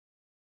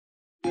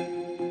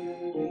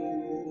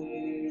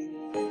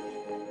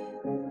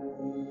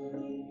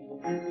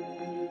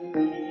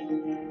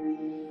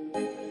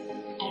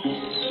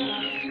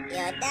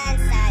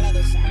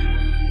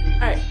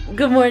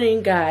Good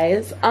morning,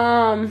 guys.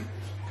 So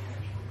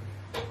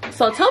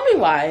tell me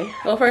why.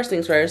 Well, first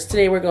things first.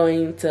 Today we're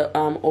going to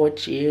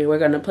Ochi. We're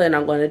gonna plan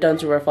on going to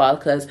Duns River Falls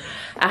because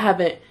I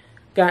haven't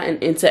gotten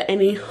into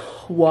any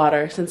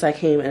water since I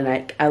came,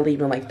 and I leave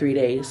in like 3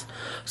 days.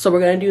 So we're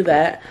gonna do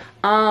that.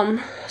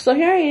 So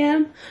here I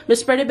am. Been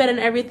spreading bed and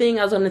everything.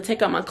 I was gonna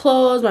take out my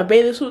clothes, my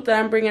bathing suit that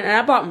I'm bringing, and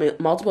I bought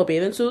multiple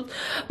bathing suits,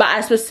 but I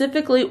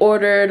specifically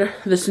ordered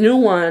this new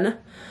one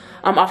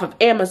off of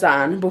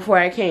Amazon before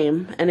I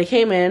came, and it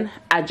came in.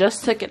 I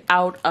just took it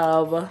out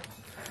of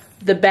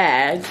the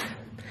bag.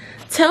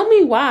 Tell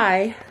me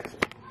why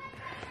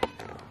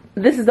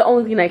this is the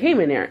only thing that came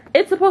in there.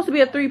 It's supposed to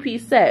be a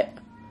 3-piece set.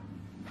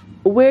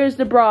 Where's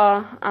the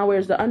bra and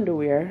where's the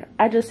underwear?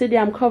 I just said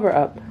damn cover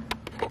up.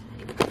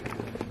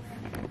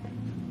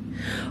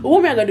 What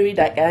am I gonna do with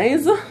that,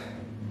 guys?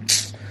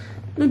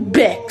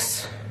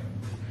 Bex.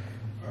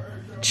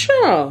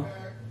 Chill.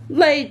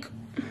 Like,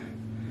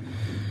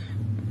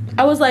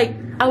 I was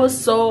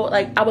so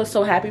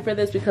happy for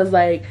this because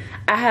like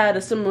I had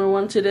a similar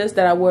one to this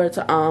that I wore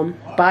to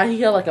Bahia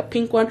Hill, like a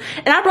pink one,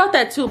 and I brought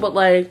that too, but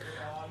like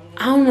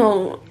I don't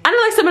know, I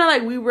don't like something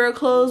like we wear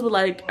clothes, but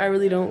like I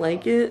really don't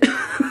like it.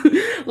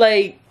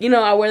 Like, you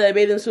know, I wear that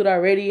bathing suit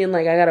already, and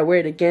like I gotta wear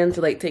it again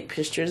to like take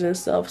pictures and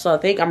stuff, so I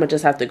think I'm gonna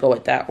just have to go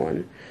with that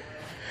one.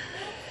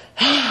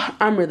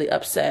 I'm really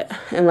upset,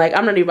 and like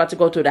I'm not even about to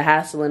go through the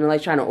hassle and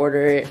like trying to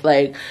order it,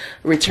 like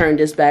return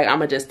this bag. I'm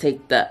gonna just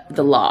take the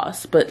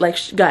loss. But like,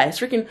 guys,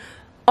 freaking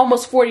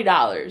almost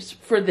 $40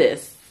 for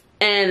this,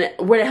 and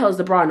where the hell is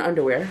the bra and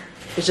underwear?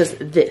 It's just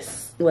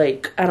this.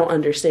 Like, I don't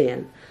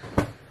understand.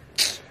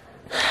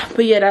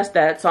 But yeah, that's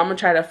that. So I'm gonna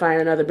try to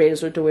find another bathing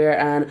suit to wear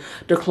and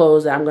the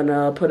clothes that I'm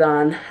gonna put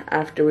on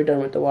after we're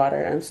done with the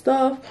water and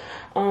stuff.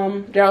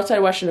 They're outside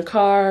washing the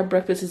car.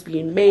 Breakfast is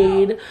being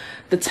made.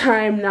 The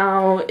time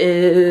now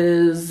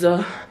is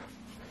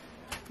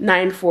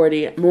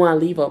 9:40. I want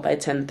to leave out by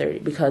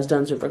 10:30 because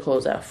Duns River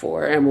closed at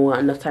 4, and we want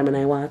enough time in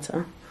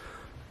Iwata.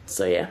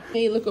 So yeah.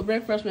 Hey, look at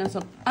breakfast. We have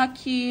some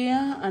aki,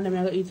 and then we're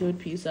gonna eat it with a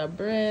piece of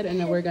bread, and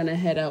then we're gonna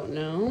head out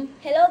now.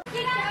 Hello.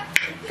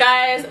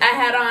 Guys, I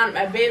had on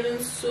my bathing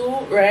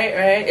suit,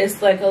 right?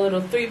 It's like a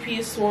little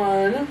 3-piece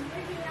one.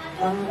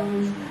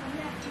 Can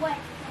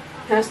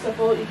I step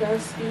out? You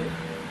guys see?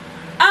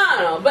 I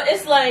don't know, but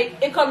it's like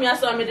it come here,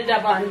 so I made it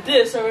up on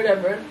this or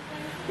whatever.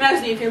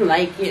 Ask me if you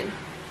like it.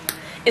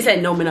 It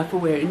said no enough for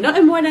wearing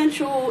nothing more than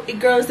true. It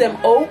girls them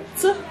out,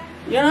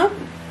 you know.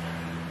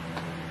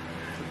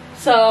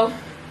 So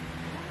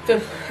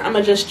I'm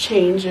gonna just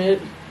change it.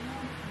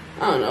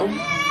 I don't know.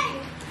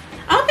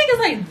 I don't think it's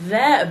like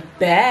that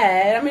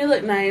bad. I mean, it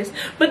look nice,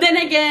 but then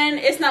again,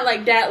 it's not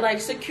like that like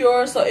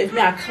secure. So if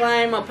I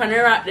climb up and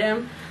around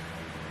them,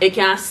 it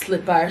can't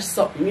slip or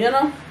something, you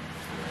know.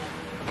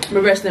 My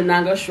rest them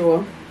not gonna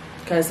show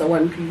because it's a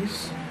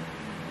 1-piece.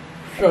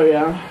 So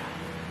yeah,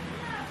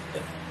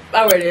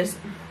 I wear this.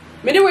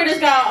 Me did wear this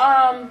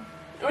guy.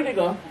 Where'd it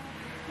go?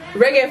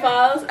 Reggae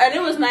Falls, and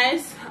it was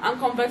nice. I'm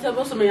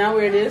comfortable, so I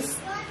wear this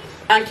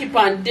and keep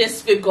on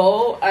this for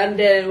go. And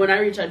then when I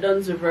reach a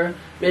Duns River,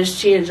 I just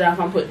change off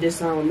and put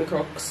this on with my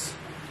Crocs.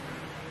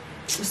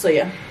 So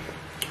yeah.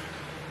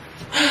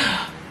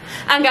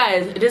 And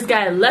guys, this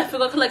guy left to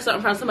go collect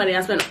something from somebody.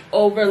 I spent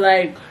over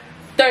like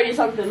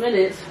 30-something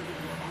minutes.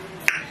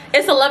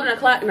 It's 11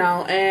 o'clock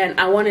now, and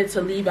I wanted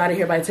to leave out of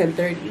here by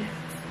 10:30.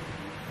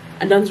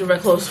 And Duns River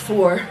closed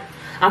 4.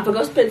 I'm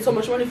gonna spend so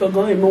much money for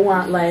going. I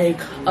want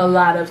like a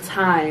lot of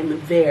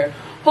time there.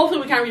 Hopefully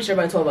we can reach there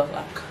by 12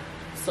 o'clock.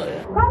 So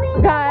yeah.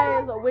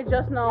 Guys, we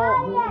just know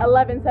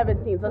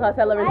 11:17. So I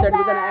said 11:30.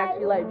 We're gonna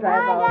actually like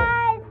drive out.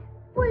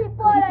 So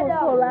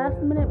last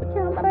minute, but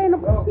guys, we're going to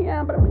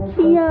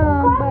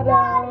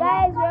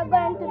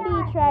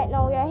beach right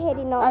now. We are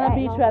heading out. On the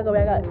beach, we got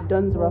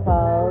Duns River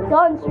Falls.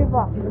 Duns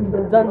River.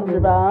 Duns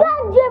River.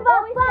 Duns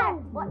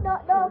River. But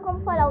don't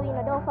come follow me.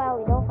 Don't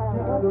follow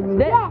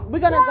me.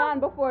 We're gonna go on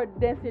before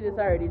they see this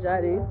already,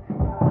 Johnny.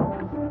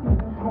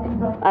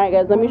 Alright,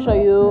 guys, let me show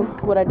you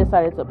what I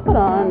decided to put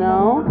on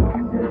now.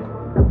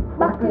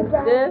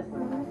 This.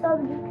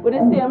 What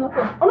is it? I'm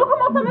looking. Oh, look,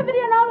 come on, my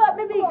video now. Look,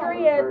 maybe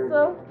green.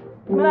 So.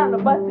 I'm not on the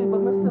bus, but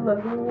I'm still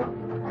looking.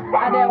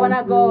 And then when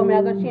I go,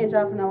 I go change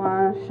off and I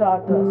want to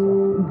short us.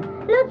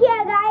 Look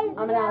here, guys.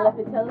 I'm gonna let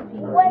it tell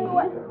people. When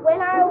we're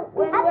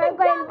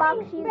going back,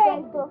 she's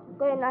going to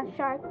go in a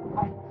short.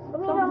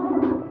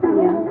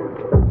 Yeah.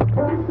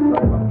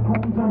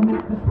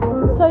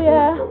 So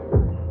yeah.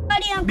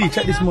 Beach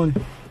at this morning.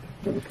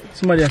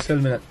 Somebody has tell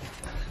me that.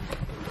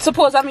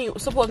 Suppose me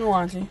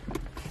want to.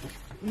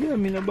 Yeah, I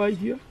mean I buy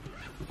here.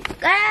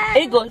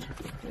 It good.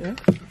 Yeah.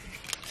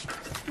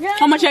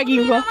 How much I give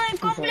you for?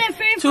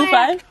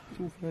 2.5.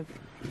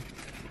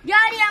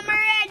 Daddy, I'm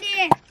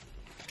ready.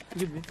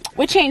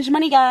 We changed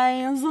money,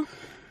 guys.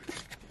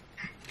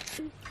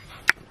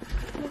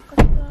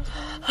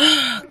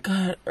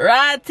 God,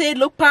 right,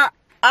 look at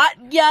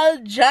girl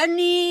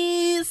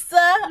Janice.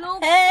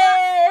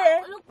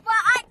 Hey, look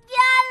at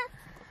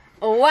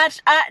girl.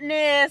 Watch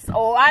Atness.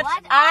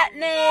 Watch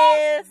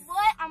Atness.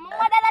 Boy, I'm a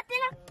mother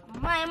Latina.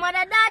 My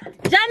mother that.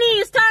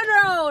 Janice, turn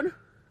around.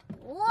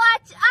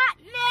 Watch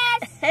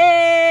Atlas.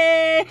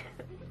 Hey.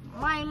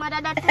 My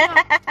mother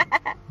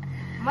that.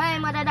 My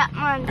mother that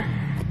man.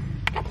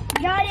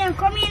 Jordan,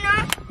 come in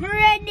now. I'm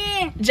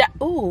ready.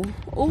 Oh,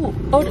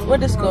 where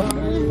this go?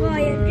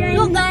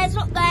 Look guys,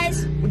 look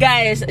guys.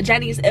 Guys,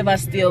 Janice ever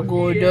still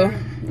good.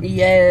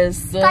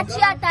 Yes. Catch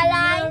you at a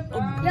line.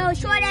 Yo,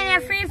 show them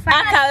your free fire.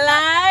 At a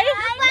line?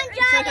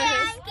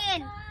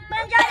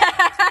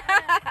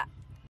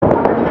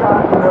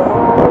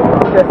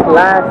 Just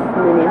last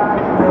minute. I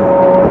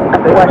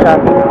have to wash our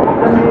feet.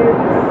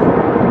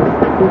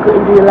 We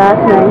couldn't do it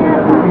last night.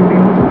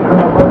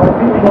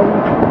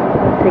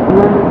 Take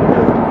one.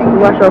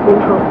 Wash our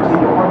feet.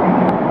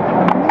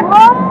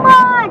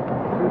 Woman!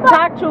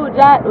 Talk true,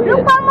 Jad. Look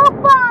at my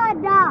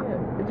father.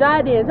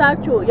 Jardine,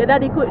 talk true. Your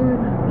daddy couldn't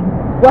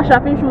wash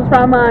up his shoes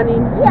from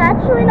morning. Yeah,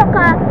 true. Look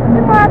at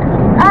the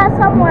market.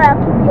 Somewhere I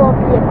keep you up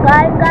here.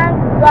 I can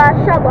go a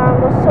shop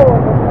and go soul.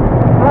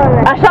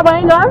 A shop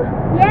ain't gone?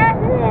 Yeah.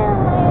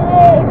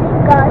 If you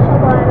go a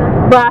shop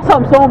and but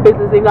some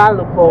business ain't gonna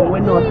look for.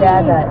 We know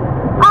that. Yeah.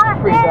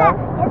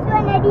 It's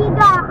when they did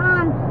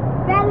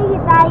family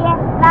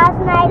last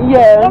night.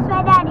 Yeah. That's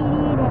why daddy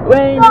did it.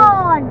 When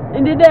Son.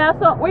 in the day I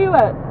saw, where you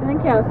at? I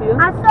can't see you.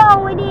 I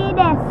saw we did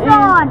it.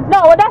 Son.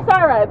 No, well, that's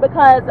alright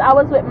because I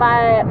was with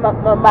my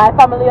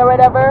family or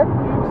whatever.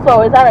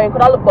 So it's alright,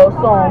 because I look both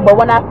song. But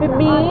when I fit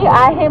me,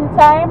 I him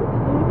time,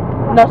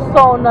 no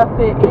song,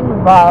 nothing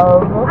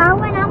involved. And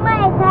when I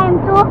my time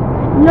too,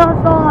 no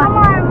song.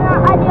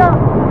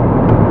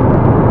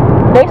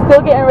 They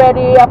still getting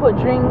ready. I put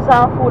drinks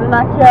and food in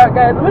our car,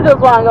 guys. We just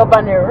want to go up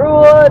on the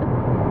road.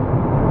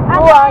 I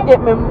want to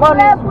get my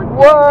money's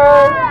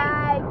worth.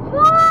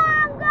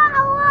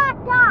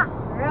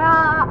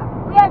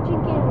 We are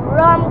drinking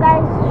rum,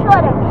 guys. Show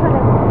them.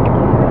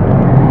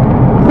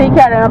 See,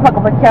 Karen, I'm packing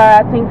up a car. I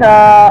think,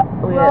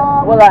 wait,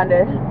 hold on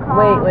there.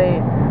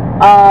 Wait.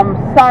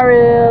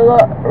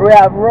 Sorrel, we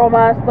have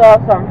Roma stuff,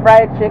 some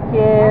fried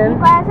chicken.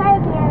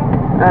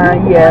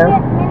 Yeah.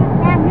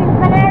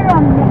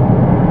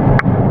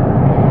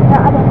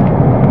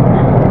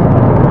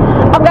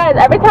 Guys,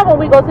 every time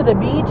when we go to the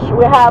beach,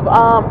 we have,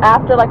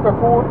 after, like, for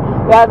food,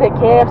 we have get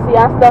KFC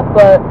and stuff,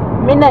 but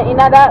me not in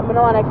that, me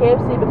don't want a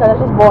KFC because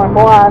it's just boring.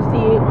 More I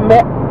see,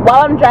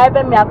 while I'm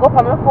driving, I go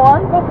on my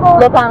phone,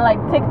 look on,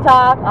 like,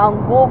 TikTok, on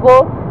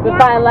Google, we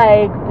find,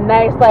 like,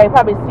 nice, like,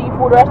 probably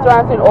seafood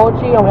restaurants in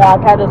Ochi, and we all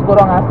can just go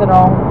down and sit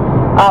down,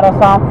 order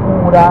some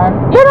food,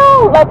 and, you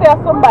know, like, there's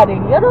somebody,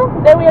 you know,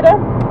 there we are.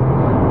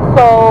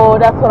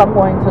 So, that's what I'm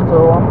going to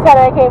do. I'm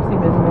tired of KFC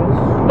business.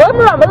 Don't get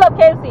me wrong, I love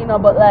KFC, you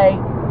know, but, like,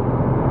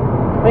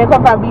 when you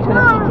come from beach and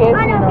see KFC,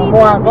 you know,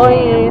 more go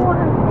in,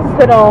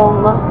 sit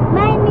down,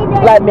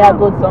 like me a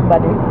good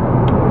somebody.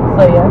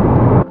 So yeah.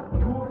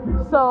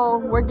 So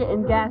we're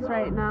getting gas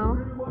right now.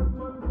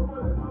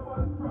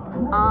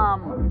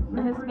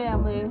 His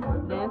family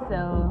they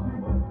sell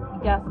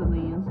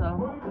gasoline,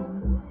 so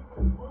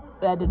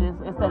we had to do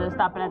this instead of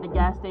stopping at the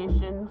gas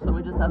station. So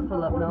we just have to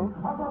fill up now.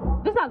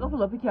 This not gonna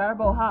fill up your car,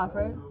 about half,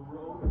 right?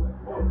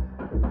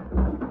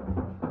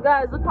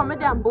 Guys, look how my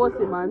damn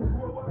bossy, man.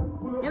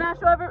 You're not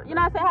sure? You're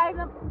not say hi to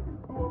them?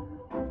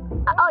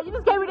 Oh, you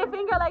just gave me the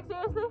finger, like,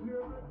 seriously?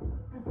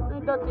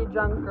 You dirty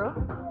drunk, girl.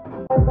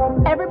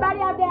 Everybody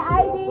have their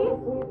IDs?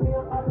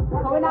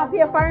 We're not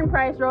paying foreign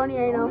price around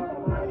here, you know.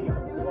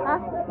 Huh?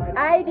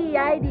 ID. Do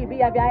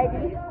you have your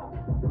ID?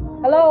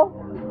 Hello?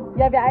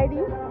 You have your ID?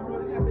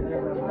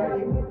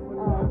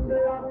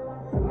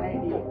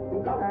 ID.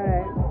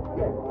 Alright.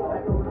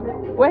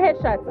 What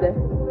headshots there?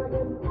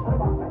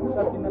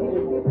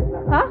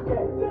 Huh?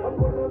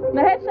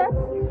 No headshots?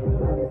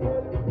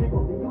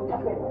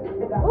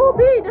 Oh,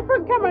 B, the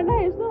front camera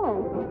nice,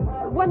 no?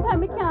 One time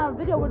we can't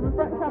video with the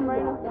front camera,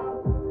 you know?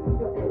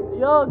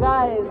 Yo,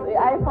 guys, the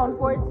iPhone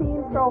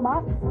 14 Pro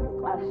Max.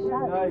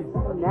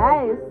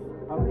 Nice.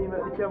 I mean,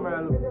 the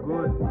camera looks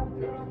good.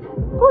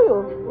 Who you?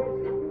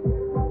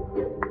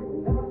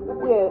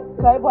 Wait,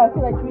 cause boy, I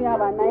feel like we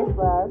have a nice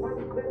glass.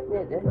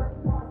 Wait there.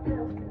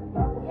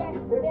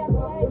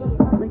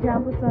 We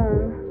can't put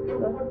on. So.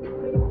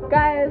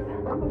 Guys,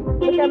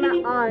 look at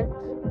my aunt.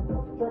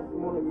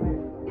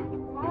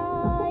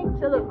 Hi.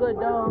 She look good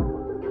though.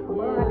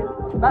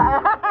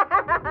 Yeah.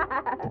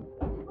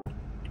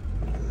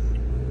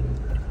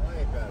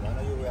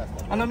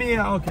 And I'm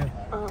here, okay.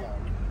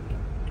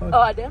 Oh,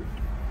 I did?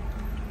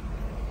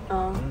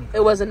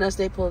 It wasn't us,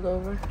 they pulled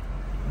over.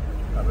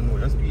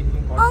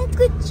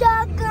 Uncle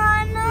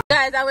Chagana.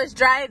 Guys, I was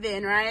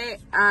driving, right?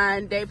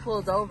 And they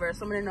pulled over.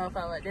 Somebody didn't know if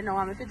I didn't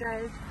know me to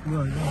drive.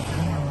 No.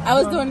 I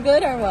was doing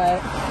good or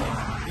what?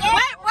 Yeah.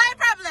 Why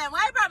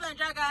problem,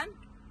 Dragon?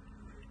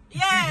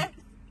 Yeah.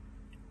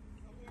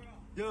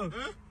 Yo.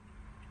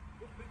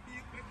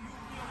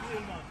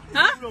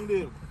 Huh?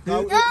 You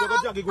don't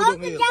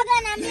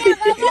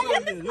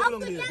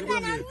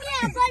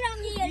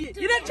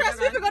trust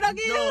me to go down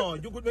here? No,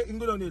 you could make him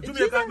go down there.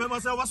 Jamaica, remember,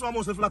 say, what's one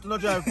most flat to not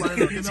drive for?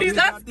 Jesus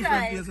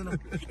Christ.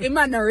 He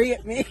might not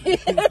rate me. How many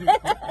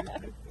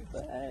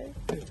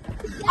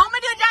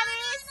do,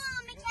 Janice?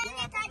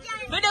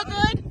 Video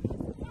good?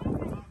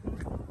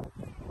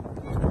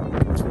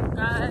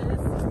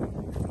 Guys,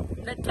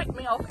 they take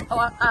me off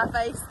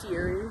my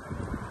steering.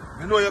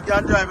 You know you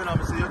can't drive, and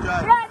I'm see you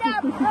drive.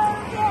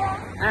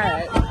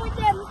 Alright.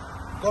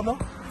 Come on.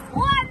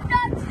 One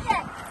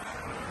dubstep.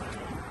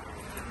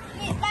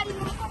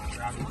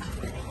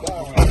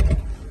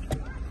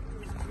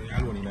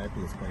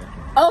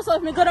 Also,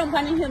 if we go down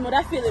on the hill, would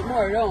I feel it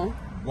more, don't?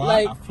 What?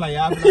 Like, I fly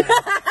out.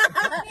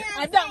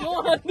 I don't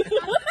want.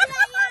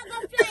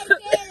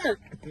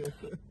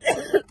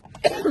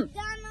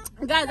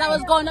 Guys, I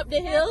was going up the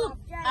hill.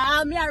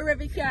 Me a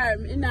river car,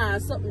 nah,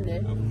 something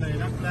there.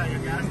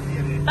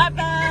 Bye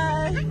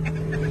bye.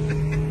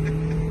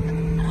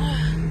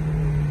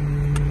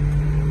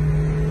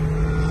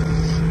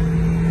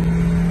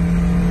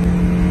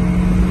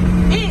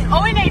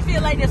 Oh, it ain't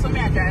feel like this when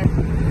I drive.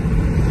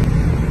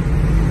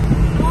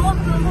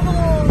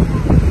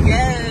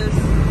 Yes.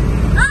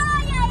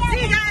 Oh, yeah.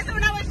 See, guys,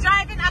 when I was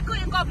driving, I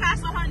couldn't go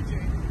past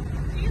 100.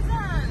 Jesus.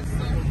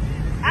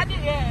 I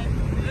did, yeah.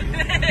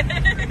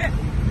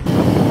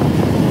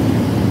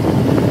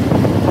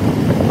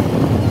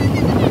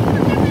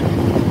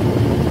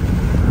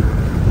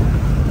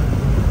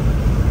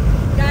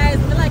 Guys,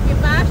 feel like you're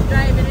fast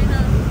driving, you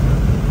know.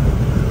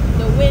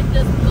 The wind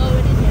just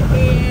blowing in your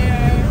hair.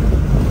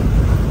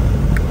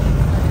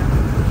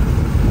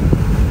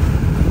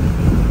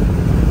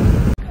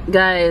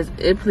 Guys,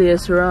 it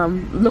plays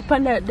rum. Look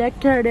on that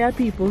car there,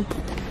 people.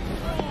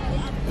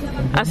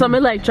 I saw me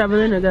like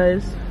traveling,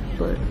 guys.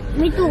 But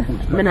Me too.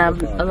 I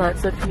have a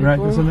lot of people. Right,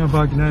 this is my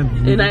parking time.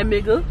 And I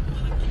Miggle.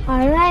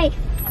 Alright.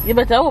 You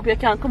better hope you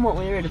can come out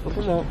when you're ready for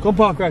come out. Come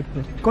park right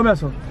there. Come here,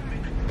 son.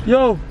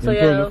 Yo! So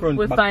yeah,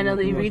 we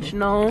finally reached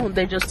now.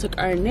 They just took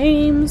our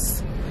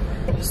names.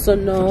 So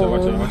now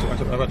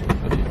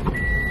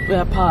we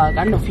are parked.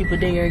 I know people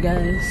there,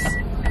 guys.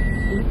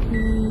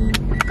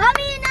 Come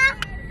here now.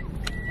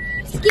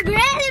 Skip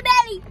ready,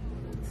 baby.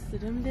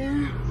 Sit them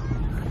there.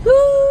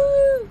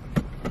 Woo!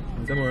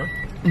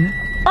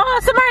 Oh,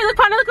 somebody look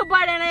on the little boy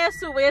there in your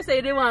suit. Where you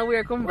say they want to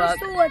wear come back.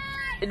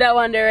 That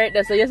one there, right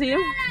there. So you see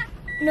him?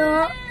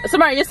 No.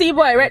 Somebody, you see your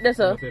boy right there,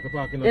 so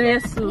in your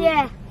suit.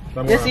 Yeah.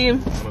 You see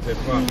him?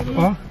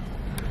 Huh?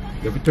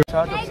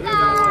 Hey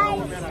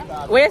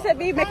guys. Where you say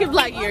be? Make it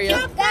vlog here,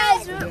 yeah.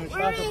 Guys,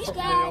 we're rich,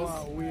 guys.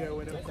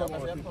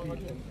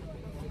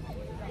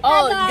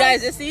 Oh,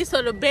 guys, you see,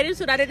 so the bathing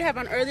suit I didn't have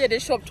on earlier, they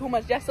show up too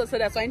much just so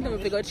that's why I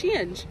need to go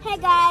change. Hey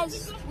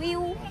guys, we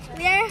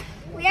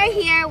are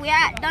here. We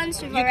are at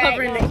Duns River. You're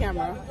covering right the now.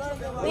 camera.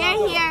 We are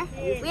here.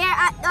 We are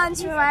at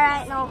Duns River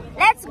right now.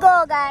 Let's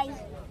go, guys.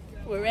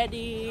 We're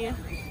ready.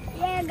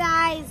 Yeah,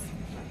 guys.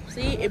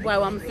 See, if I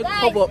want to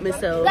cover up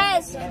myself.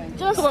 Guys,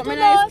 just Cover up to my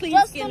know, nice clean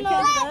just skin. to know,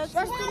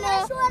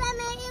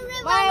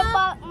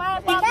 my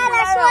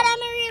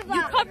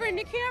You covering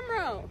the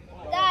camera.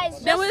 Guys,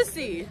 Then we'll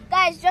see.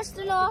 guys, just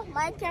to know,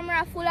 my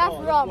camera full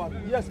of rum.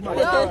 Yes, man.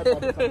 My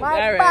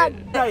All bag.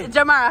 right.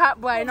 Jamara, hot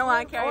boy, no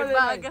one carry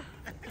bag.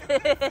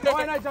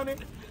 Why not, Johnny?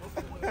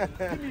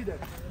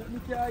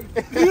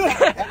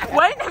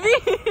 Why not me?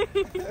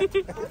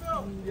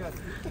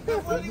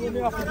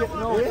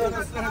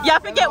 You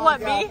forget what,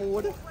 B?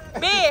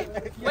 B,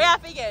 where you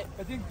forget?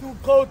 I think too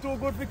cold, too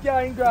good for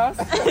carrying grass.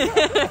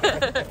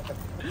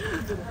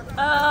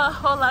 A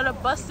whole lot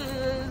of buses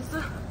and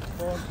stuff.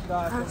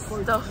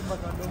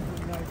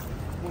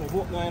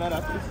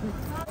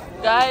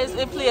 Guys,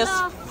 the place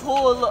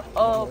full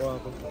of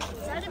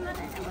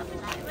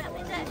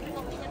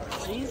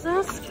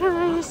Jesus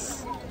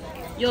Christ.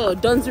 Yo,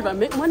 Duns River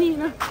make money, you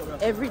know,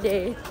 every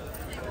day.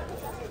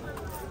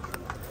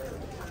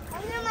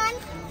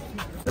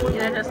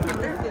 Yeah, just keep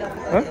it.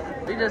 Huh?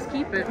 We just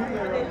keep it.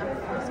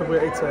 So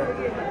we're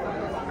excited.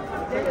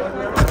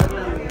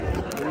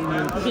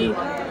 See,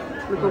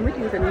 we go meet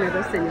you and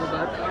never send you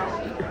back.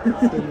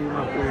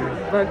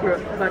 Back.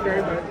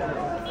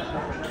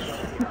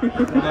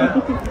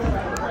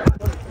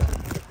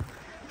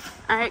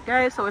 Alright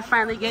guys, so we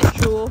finally get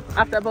through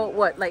after about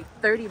what, like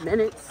 30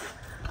 minutes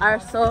or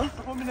so.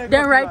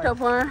 Then right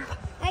up on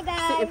Hey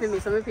sitting for guys. me,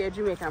 so we pay a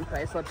Jamaican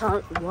price. So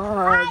thank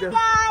Hi God.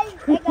 guys.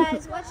 Hey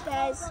guys, watch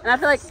guys. And I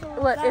feel like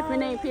what if we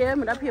name pay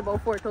him, I pay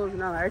about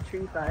 $4,000 or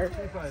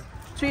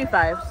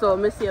 3.5. So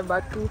me see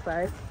about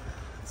 2.5.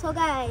 So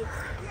guys,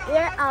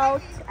 we're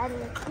out and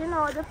you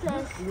know the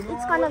place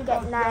it's gonna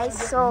get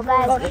nice. So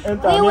guys,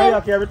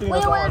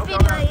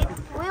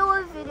 we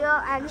will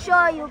video and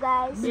show you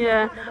guys.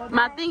 Yeah,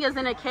 my thing is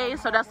in a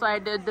case, so that's why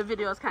the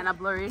video is kind of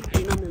blurry.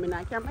 You know me,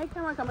 my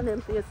camera coming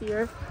in so you see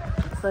her.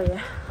 So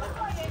yeah.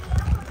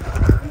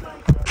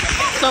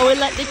 So we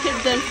let the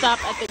kids then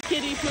stop at the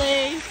kiddie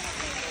place,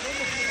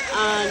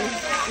 and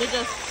they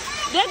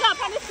got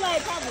on the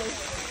slide probably.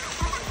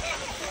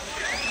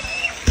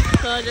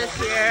 So just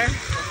here,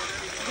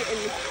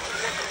 getting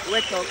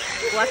wet up.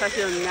 Water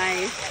feels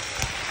nice.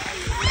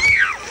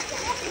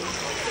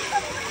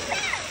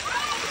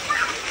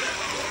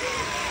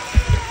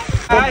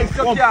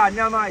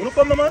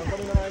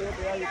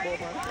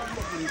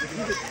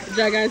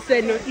 Dragon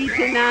said no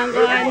eating and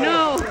going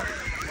no.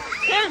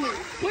 Tell me.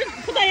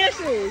 Put on your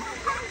shoes.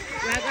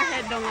 We're going to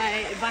head down the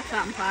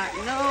bottom part.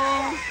 No.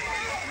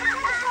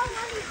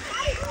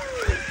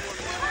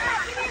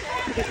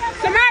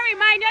 Samari,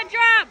 mind your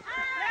drop.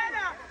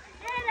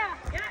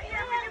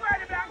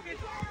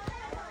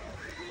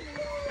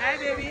 Hi,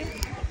 baby.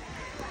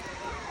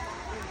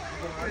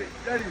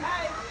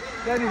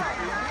 Daddy,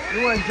 you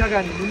want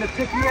Jagan? You need to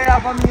take me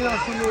out of me and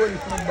see you in the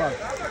back.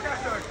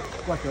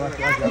 Watch it.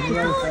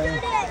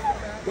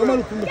 Come on,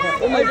 look in the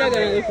front. Oh, my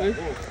Jagan.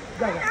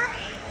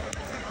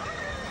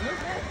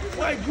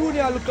 Why,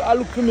 Junior, I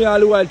look to me all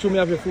the while to me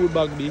have your food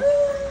bag, B.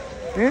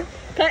 Eh?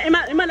 You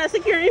man not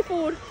securing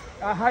food.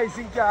 A high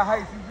sink,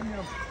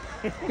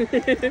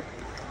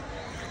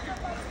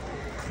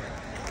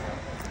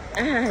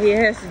 Ah,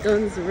 yes,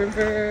 Dunn's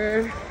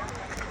River.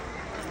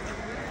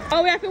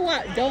 Oh, we have to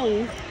walk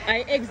down.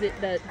 I exit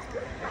that.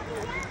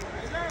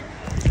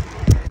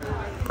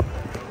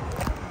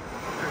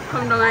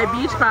 Come down my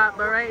beach part,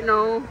 but right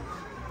now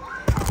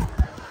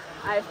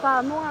I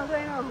found no one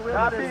going on.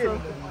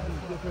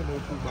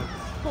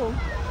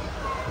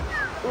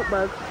 What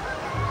bag?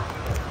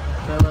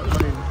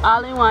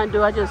 All I want to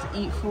do, I just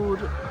eat food.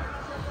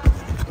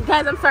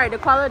 Guys, I'm sorry, the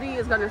quality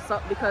is gonna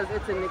suck because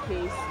it's in the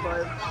case,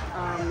 but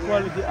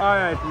quality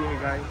alright here,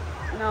 guys.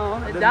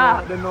 No, it's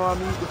dark. They know I'm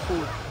eating the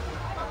food.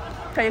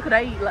 Okay, you could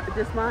have eaten like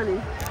this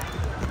morning.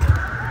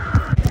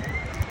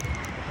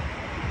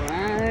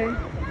 Bye.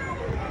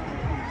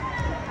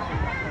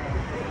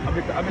 I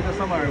bet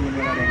somewhere when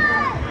you're not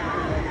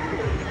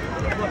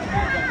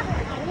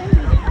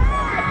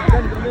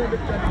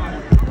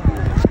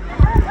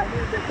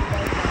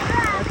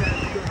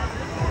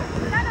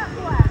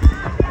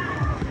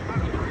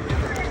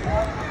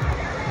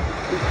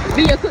B,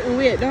 you couldn't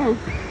wait, no?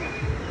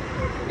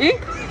 Eh?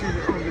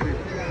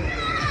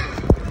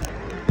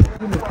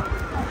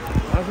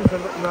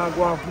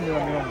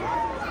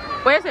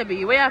 Where is it,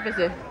 B? Where you have to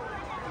say?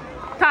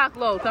 Talk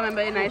loud, come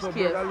and nice kids.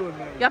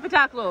 You have to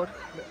talk loud.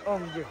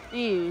 Hungry.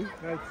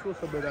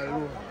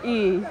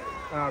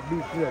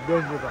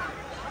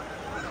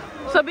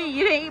 So B,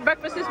 you didn't eat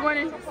breakfast this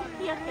morning?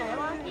 Yes,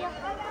 I'm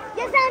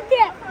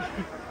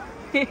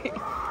here.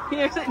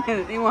 You're sitting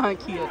there, they want a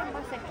kid.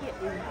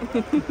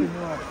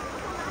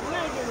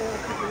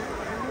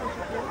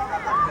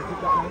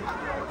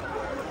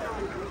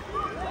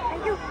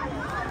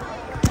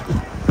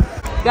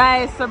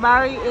 Guys,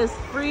 Samari is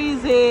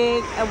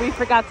freezing and we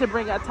forgot to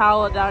bring a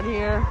towel down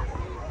here.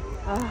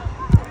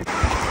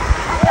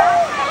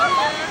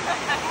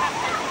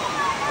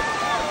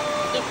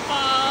 The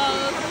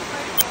falls.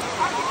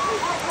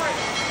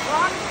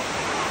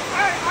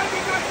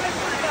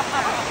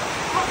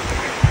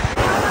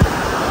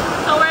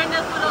 So we're in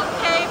this little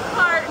cave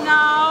part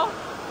now.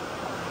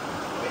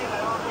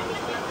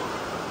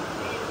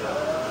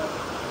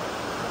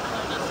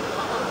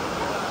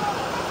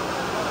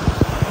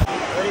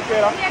 Ready,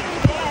 Kayla?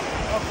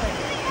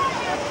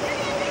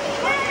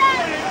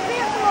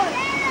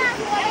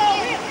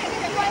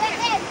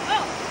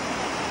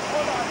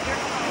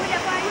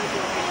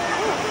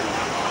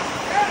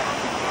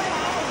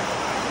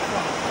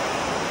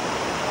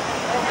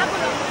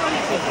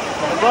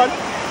 Go on.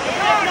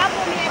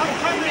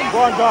 Go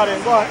on,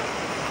 darling, go on.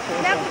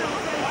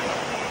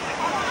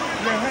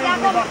 Your hands on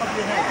the back of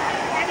your head.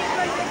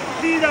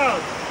 See down.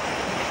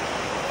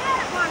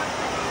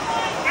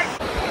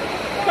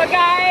 So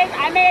guys,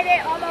 I made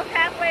it almost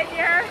halfway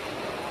here.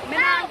 I'm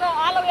gonna go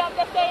all the way up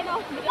the stairs now.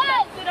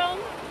 Guys,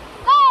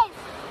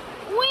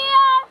 we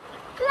are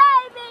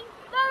climbing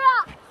the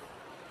rocks.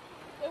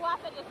 We want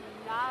to just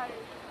nice.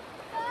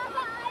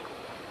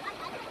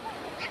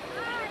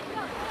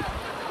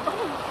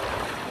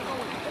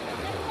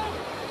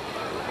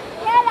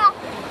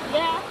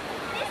 Yeah.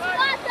 This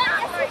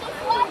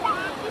water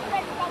is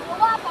different from the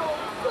water when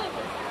we swim.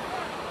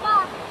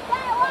 But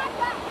that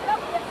water is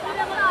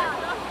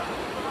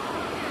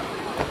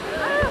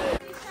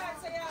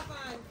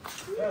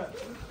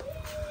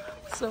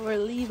So we're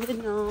leaving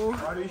now.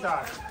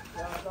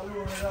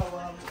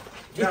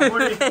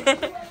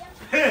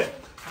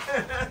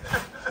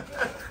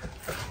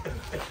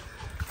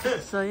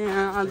 So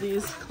yeah, all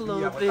these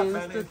clothing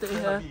that they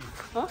have.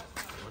 Huh?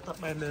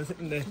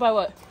 By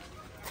what?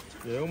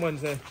 Yeah, woman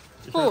say.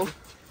 Who?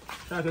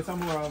 Try to some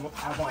more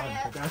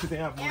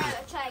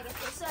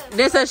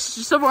They said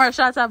some more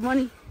shots of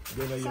money.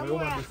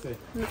 somewhere.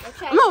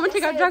 No, I'm gonna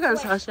take a dragon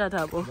shot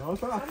up.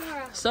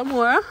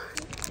 Somewhere.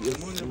 Will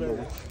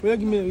you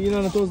give me, you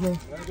know, the toast now?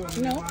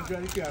 No.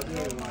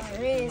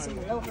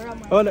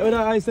 Oh, what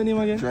ice name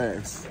again?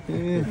 Dress.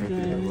 Yeah.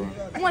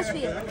 How much for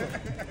you?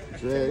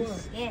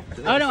 Dress. Yeah.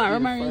 Oh no, I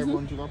remember.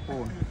 500 a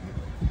pound.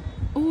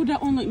 Oh,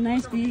 that one look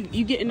nice.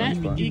 You getting that?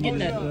 You getting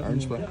that?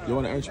 Orange pan. You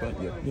want an orange pan?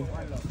 Yeah.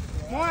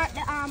 More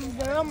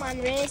the rum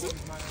and raisin.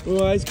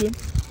 Oh, ice cream?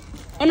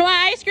 Oh no,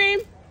 ice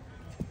cream?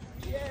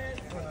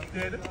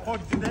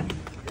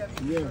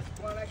 Yeah.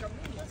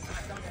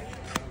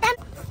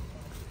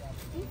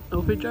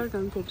 Oh, for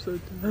dragon cups out.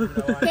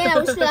 Yeah,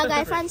 we still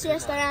got a fancy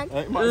restaurant.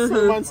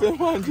 Man say,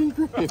 man, drink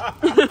it.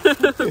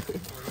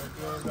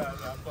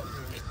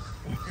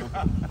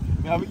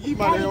 Alright,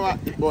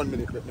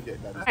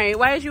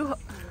 why did you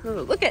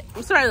look at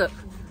I'm sorry, look.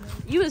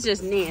 You was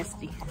just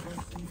nasty.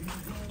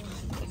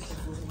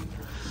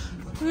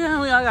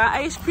 Yeah, we all got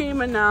ice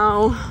cream and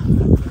now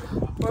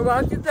we're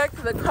about to get back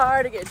to the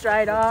car to get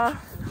dried off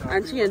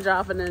and change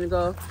off and then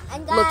go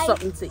look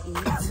something to eat.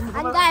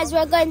 And guys,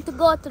 we're going to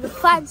go to the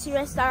fancy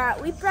restaurant.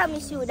 We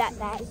promise you that,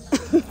 guys.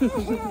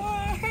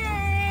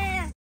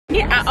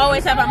 Yeah, I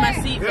always have on my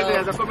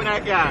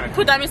seatbelt.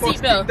 Put on my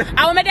seatbelt.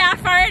 I want my dad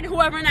fired.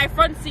 Whoever in that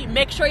front seat,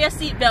 make sure your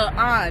seatbelt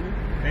on.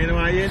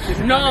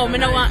 No, me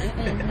don't want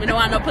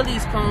no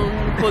police come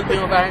pull me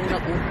over and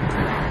nothing.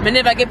 Me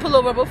never get pulled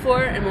over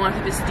before and want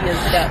to stay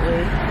that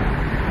way.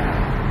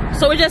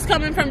 So we're just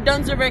coming from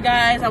Duns River,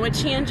 guys. I would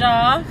change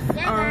off.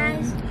 Yeah,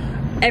 guys.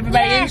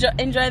 Everybody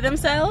enjoy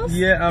themselves.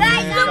 Yeah,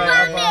 guys, look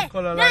at me.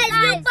 Guys,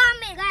 look at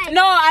me, guys.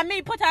 No, I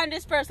mean put on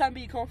this first and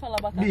be comfortable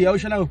back. B, how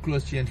should I have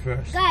clothes change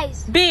first?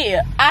 Guys. B,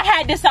 I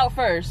had this out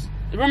first.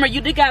 Remember,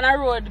 you did go on a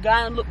road, go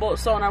and look about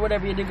sun or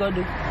whatever you did go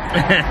do.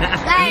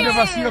 I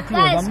never see your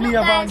clothes. I'm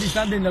never on this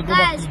and then you go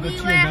back to the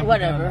change.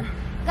 Whatever.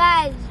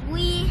 Guys,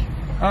 we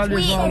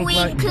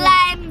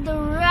climb the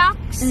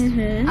rocks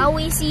and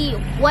we see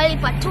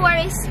Walipa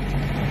tourists.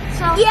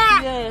 So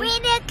yeah, we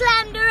did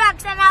climb the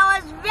rocks and I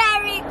was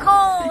very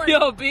cold.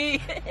 Yo, B.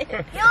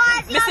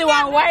 This is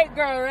one white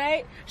girl,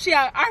 right?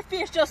 Her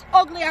face just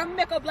ugly and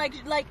makeup like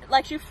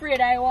she afraid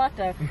of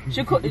water.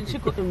 She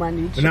couldn't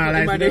manage. She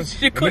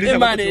couldn't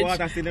manage.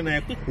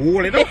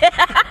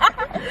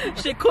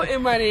 She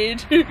couldn't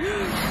manage.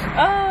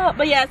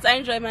 But yes, I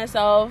enjoyed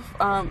myself.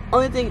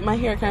 Only thing, my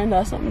hair kind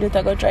of something that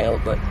I go try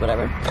out, but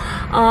whatever.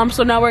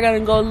 So now we're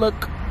gonna go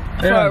look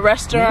for a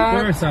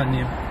restaurant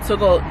to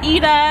go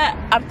eat at.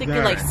 I'm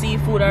thinking like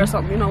seafood or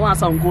something. You know, want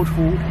some good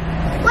food.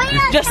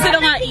 Just sit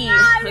down and eat.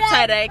 The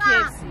tired I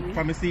can't see.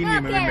 From the scene,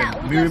 remember a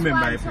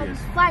place.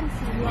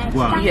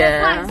 Wow.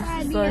 Yeah.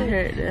 So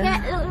here it is.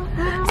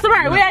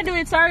 Sorry, what are you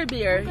doing? Sorry,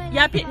 beer.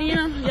 You picnic?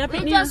 We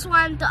just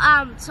want to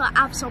have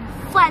some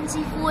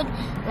fancy food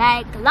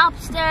like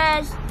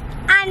lobsters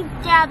and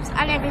crabs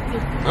and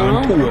everything.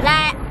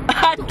 Like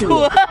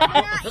tour.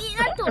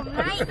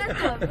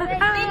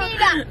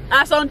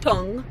 That's on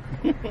tongue.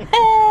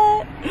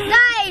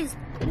 Guys,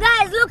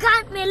 look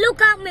at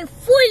me,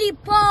 fully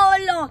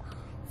polo.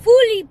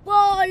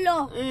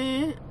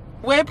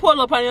 Where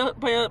polo on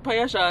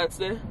your shorts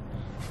there?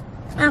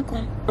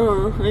 Okay.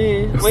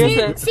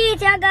 See it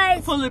here,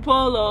 guys. Fully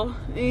polo.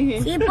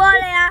 See polo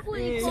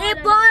here. See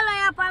polo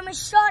here for my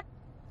short.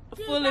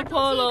 Fully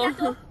polo.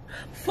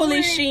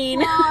 Fully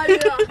sheen.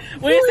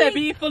 What you say,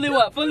 be fully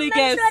what? Fully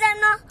guess.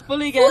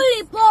 Fully guess.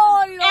 Fully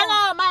polo.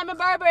 Hello, my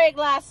Burberry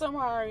glass,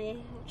 sorry.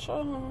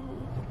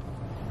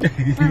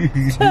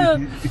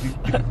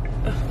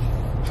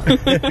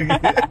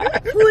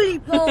 Fully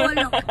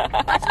polo.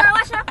 Watch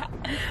out.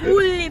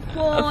 Fully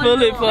polo.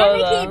 Fully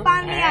polo.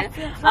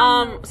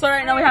 So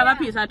right now we have a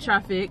piece of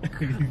traffic.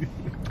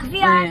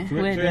 Yeah.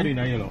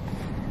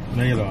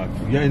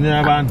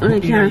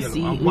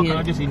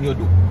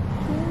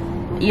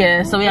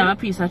 Yeah, so we have a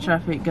piece of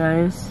traffic,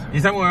 guys.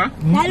 Is that more?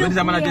 What does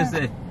that man just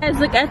say? Guys,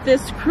 look at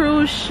this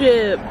cruise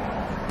ship.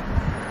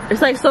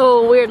 It's like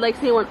so weird, like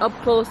seeing one up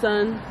close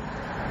and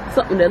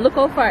something there. Look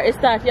how far it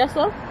starts, yes,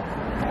 sir?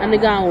 And they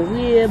gone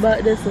way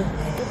back this.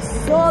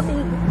 It's so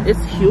big.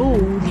 It's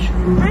huge.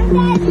 And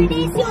guys, with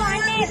this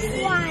one.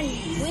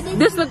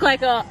 This look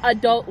like a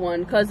adult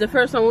one, cause the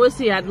first one we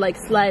see had like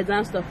slides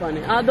and stuff on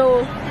it.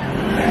 Although,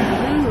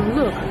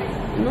 look,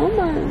 no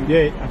man.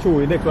 Yeah,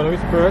 actually, next one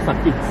is first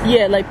and kids.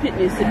 Yeah, like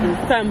picnic sitting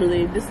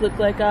family. This look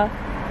like a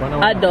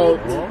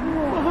adult.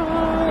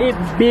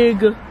 It's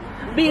big.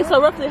 Big. So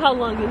roughly, how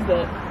long is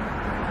that?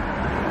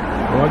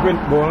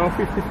 More than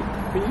 50 feet.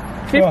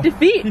 50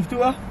 feet? 50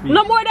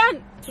 No more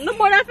than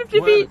 50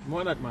 feet.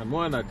 More than that, man.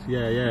 More than that.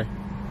 Yeah.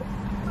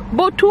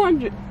 About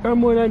 200 or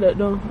more than that,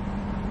 though.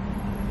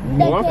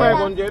 More than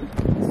 500.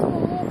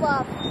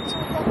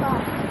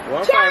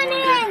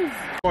 Cannons!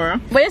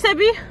 What you say,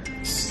 B?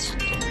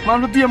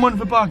 Man, we pay money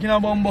for parking a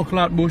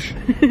Bumbleclot bush.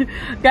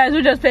 Guys,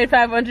 we just paid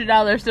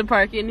 $500 to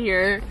park in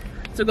here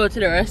to go to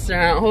the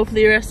restaurant.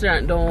 Hopefully the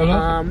restaurant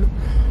don't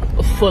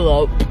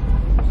full up.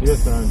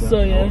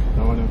 So yeah.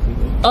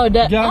 Oh,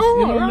 that. Yes, oh,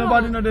 you know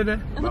nobody not there.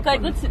 It look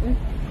like good sitting.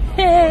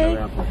 Hey.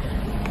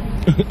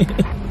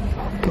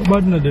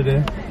 Nobody not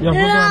there. You're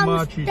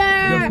supposed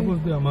to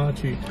be a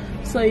marchi.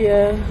 So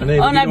yeah.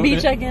 On that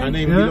beach again. And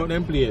then we know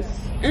them place.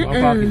 So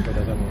I'm parking for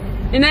that.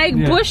 And like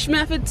bush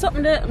method,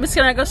 something that I'm just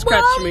gonna go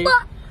scratch me.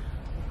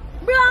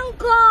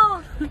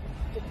 Bronco!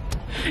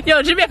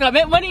 Yo, Jamaica,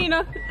 make money, you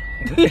know? No,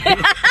 I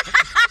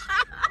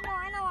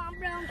don't want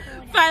Bronco.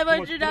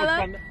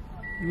 $500?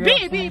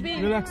 B.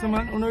 Relax,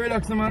 man.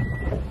 Relax, man.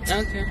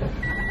 Okay.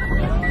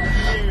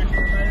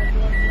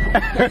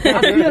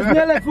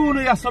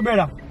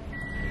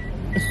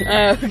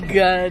 Oh,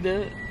 God.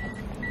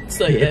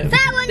 So, yeah.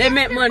 They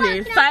make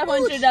money.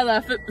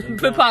 $500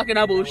 for parking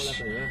a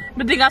bush.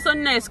 But they got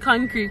some nice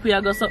concrete. We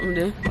got something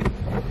there.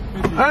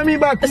 I mean,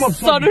 back come up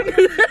sudden.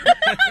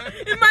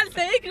 You might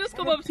say you can just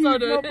come up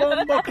sudden.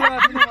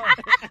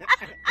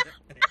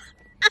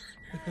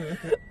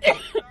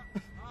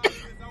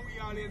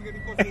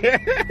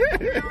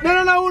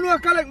 No, who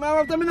collect me?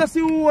 After me not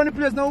see who on the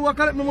place, now who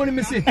collect my money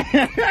me see.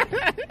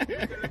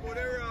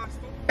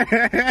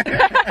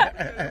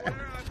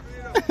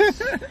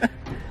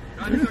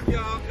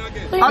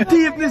 A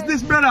thief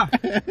this brother.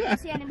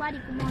 See anybody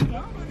come on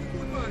here?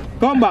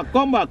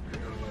 Come back.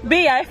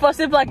 B, I first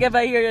like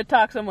ever hear you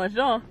talk so much,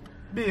 no?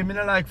 B, me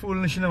not like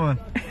foolishness, man.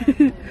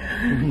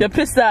 You're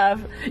pissed off.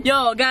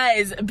 Yo,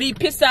 guys, be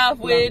pissed off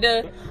with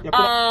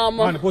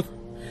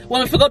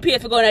when we go pay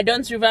for going, I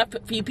done survive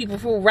for you people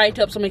who write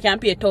up so we can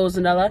pay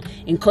 $1,000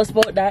 and cost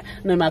about that.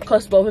 No, my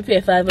cost about we pay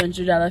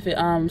 $500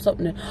 for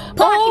something.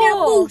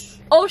 Oh,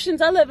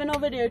 Ocean's 11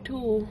 over there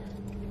too.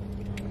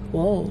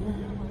 Whoa.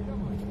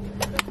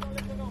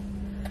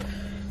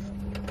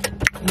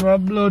 You're a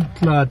blood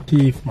clot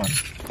thief, man.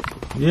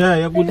 Yeah,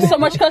 you're good. So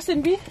much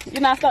cussing, B?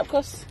 You not stop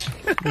cuss?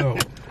 No.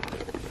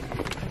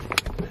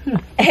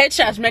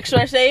 Headshots, make sure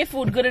I say your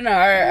food good enough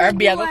or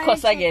be a good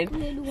cuss again.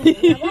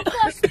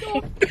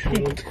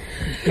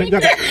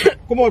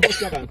 Come on,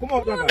 push Jagan. Come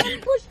on, Jagan.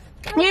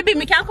 Maybe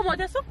me can't come out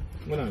there, so?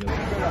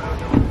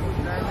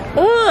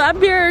 Oh, I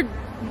beard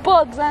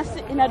bugs and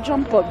sit in a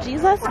jump up.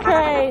 Jesus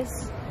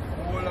Christ.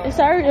 It's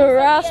already a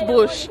grass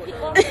bush.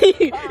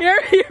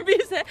 You're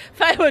being said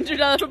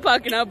 $500 for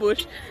parking a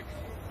bush.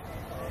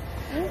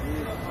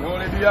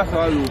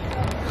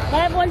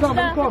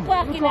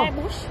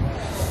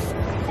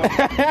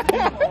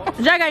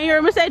 Jagan, you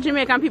remember said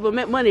Jamaican people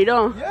make money,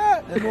 don't?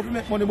 Yeah, they don't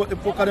make money, but the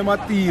fuck are them a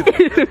thief.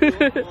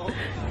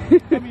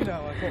 Come here now,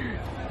 come here.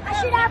 I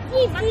should have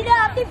keep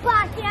the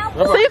party out.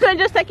 So you can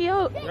just take it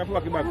out.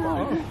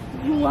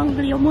 You want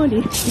your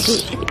money.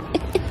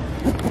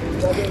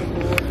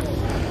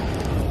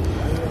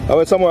 I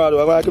went somewhere, I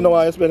don't know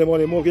why you spend the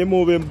money.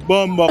 Moving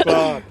bomb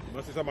clock.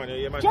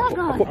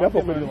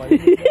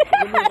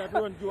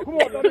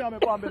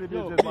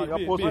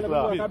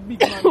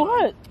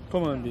 What?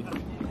 Come on, dude.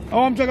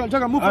 Oh, I'm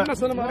Jagan. Move from the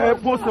son of my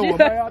post.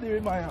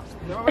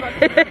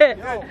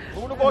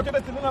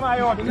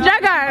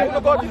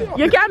 Jagan,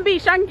 you can be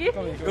Shanky.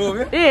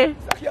 Yeah.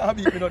 Can't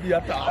beat me not the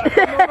attack.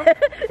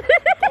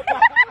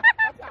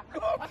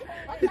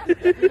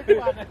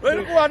 Where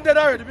you go on dead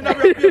already? We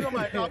never pay no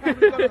mind.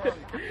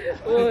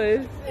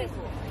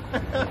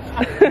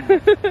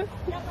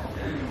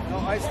 No,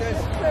 I said.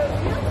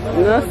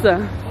 No, sir.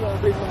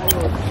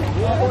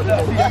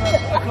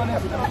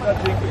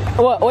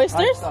 What,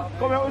 oysters?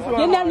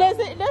 You never know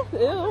it?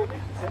 Ew.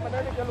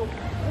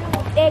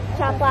 Egg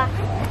chopper.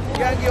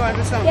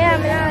 Yeah,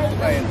 man.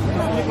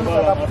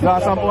 No,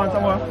 sample.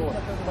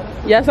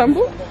 Yeah,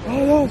 sample?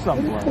 Oh,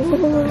 sample.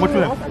 What's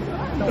your name?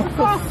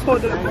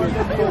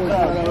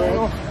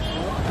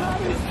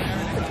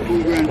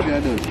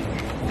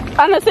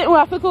 And I said we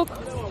have to cook.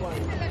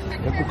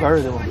 You cook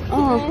already.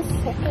 Oh.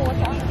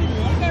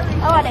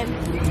 How are them?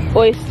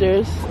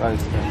 Oysters.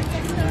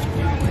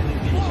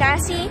 Can I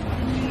see?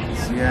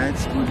 Yeah,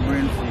 it's good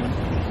brain food.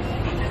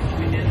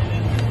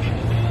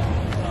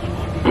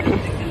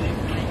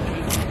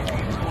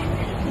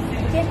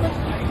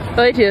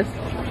 Oh, it is.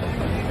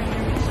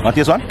 Want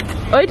this one?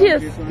 Oh, it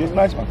is. It's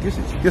nice one. Kiss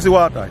it. Kiss the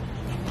water.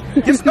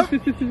 Kiss it.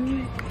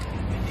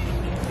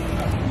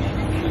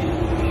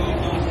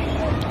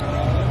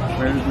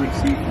 Very good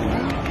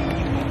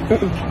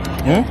seafood.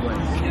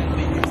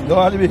 No,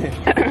 I'll be here.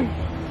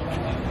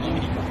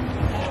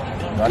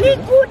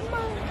 Good,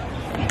 man.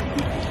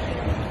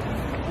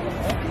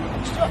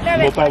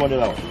 Go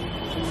 $500.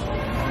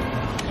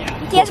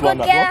 Tastes good,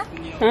 Kayla.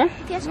 Huh?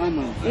 Tastes good.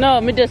 No,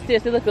 me just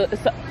taste it. Look,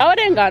 oh,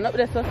 they ain't gone up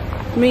there, so.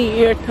 Me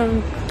ear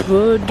tongue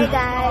good. Hey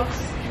guys,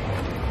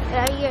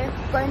 we're here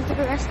going to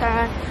the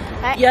restaurant.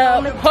 Right Yeah,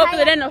 now,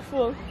 hopefully they're not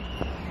full.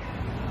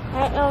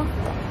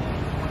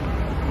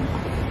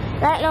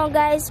 Right now,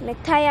 guys, I'm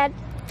tired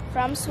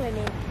from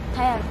swimming.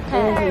 Tired.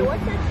 Hey,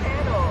 what's your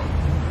channel?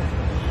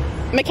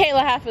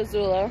 Mikayla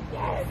Hafizula.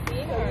 Yes,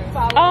 see her.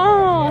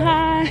 Oh,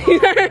 hi.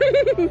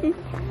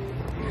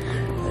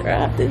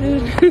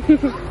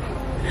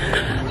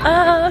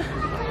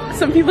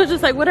 Some people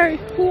just like,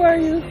 who are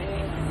you?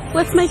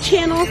 What's my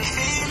channel?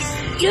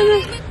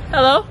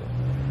 Hello?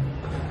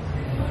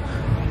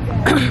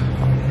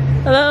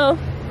 Hello?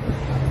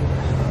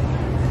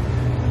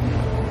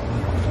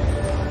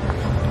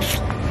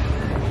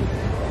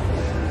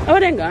 Oh,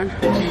 it ain't gone.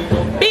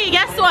 B,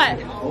 guess what?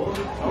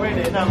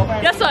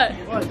 Guess what?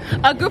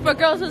 A group of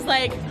girls was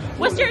like,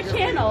 what's your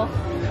channel?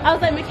 I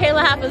was like,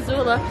 Mikayla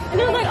Hafizula. And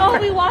they was like, oh,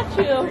 we watch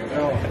you.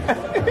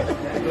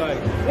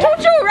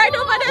 Don't you right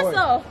over there,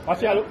 so?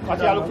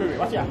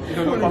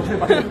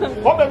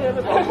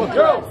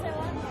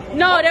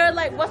 No, they were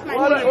like, what's my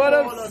name? What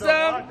up,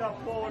 Sam? Like,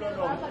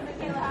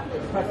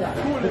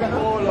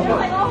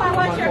 oh, I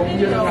watch your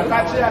video.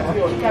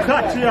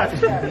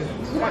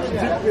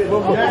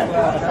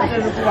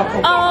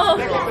 Oh,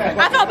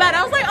 I felt bad.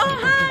 I was like, oh,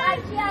 hi.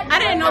 I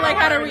didn't know like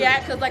how to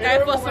react because like I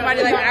thought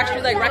somebody like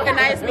actually like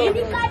recognized me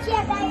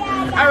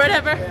or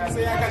whatever.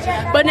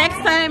 But next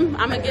time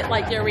I'm gonna get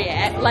like your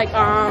react, like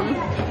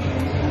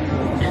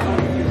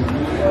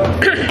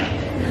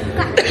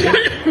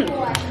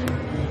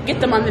get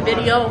them on the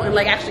video and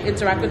like actually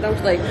interact with them.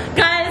 Like,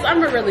 guys,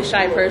 I'm a really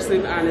shy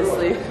person,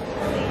 honestly.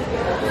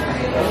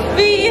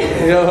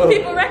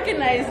 People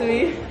recognize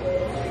me.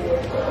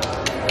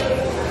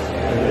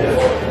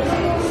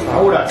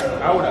 How would I?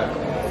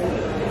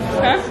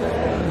 Huh?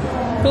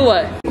 Who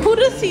what? Who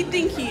does he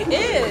think he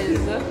is?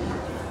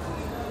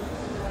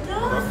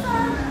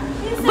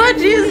 But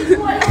Jesus.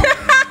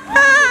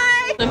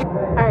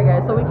 Alright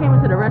guys, so we came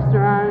into the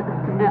restaurant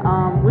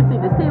and we see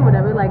this table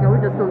that we like and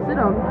we're just gonna sit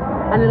on.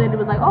 And the lady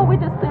was like, oh, we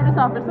just cleared this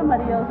off for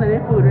somebody else and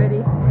their food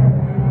ready.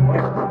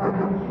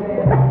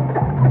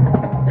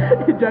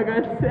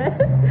 Jagan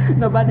said,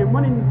 nobody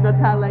money not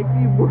how like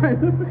you born.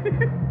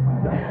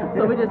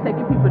 So we just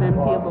taking people to them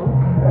table.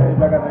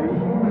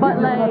 But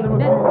like,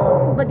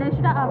 they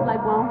should have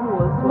like one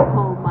host who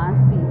come and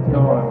seat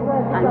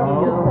and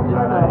give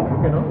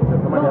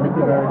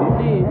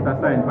That's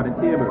sign for the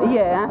table.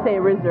 Yeah, I say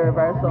reserve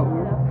or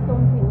something.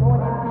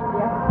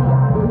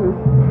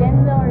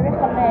 Then they'll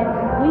recommend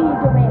we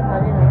Jamaica,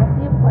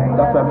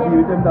 That's a few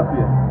of them that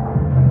way.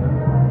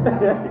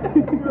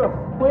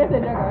 Where's the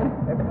Jagan?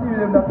 A few of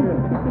them that way.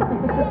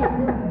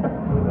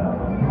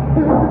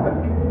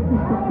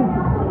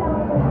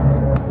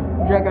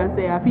 Dragon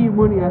say I feel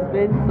money I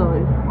spend, so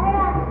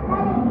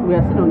we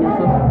are sitting on here.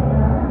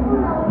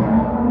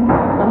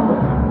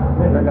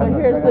 So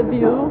here's the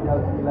view,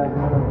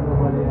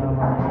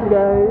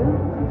 guys.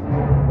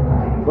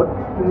 But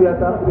we are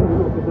talking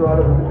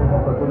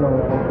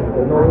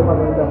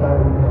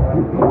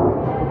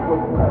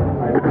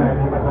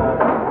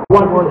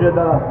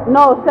 $100.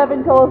 No,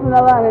 $7,000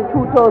 and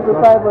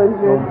 $2,500.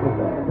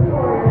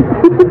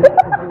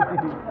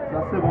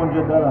 That's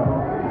 $700.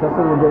 That's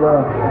 $700.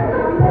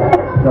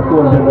 That's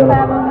 $200.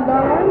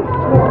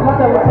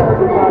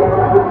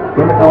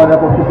 Don't make our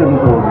for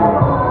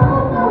 $7,000.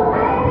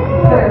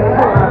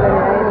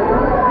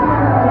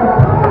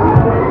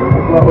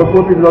 Well,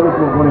 put it on the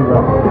money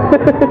ground.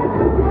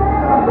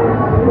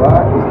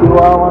 What? Still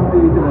want to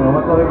eat it.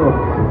 What are we going?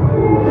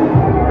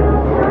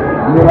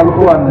 You have to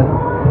go on.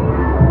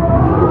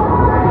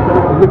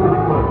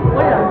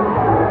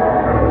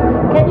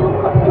 Can you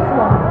cut this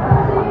one?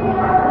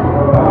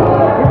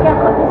 You can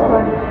cut this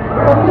one.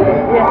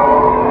 Yeah.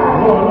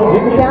 You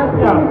can cut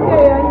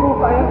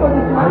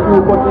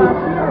it.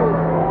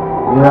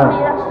 Yeah.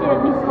 Share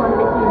this one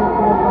between the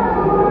two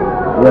of us.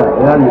 Yeah.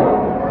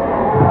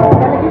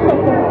 Can you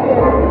take it?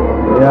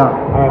 Yeah.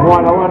 I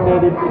want the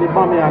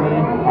bami and the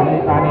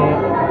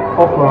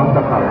okra and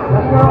takara.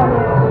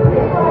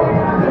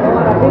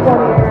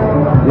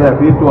 Yeah,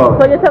 be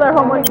 12. So you tell her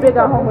how much big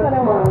and how much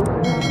small.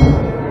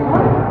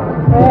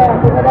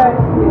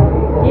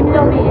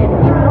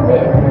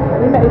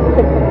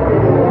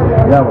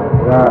 Yeah.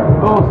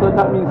 Oh, so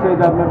that means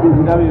that maybe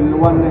that will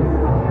one less.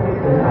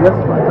 Yes,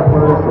 right. That's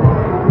what I said.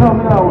 No,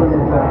 me not worry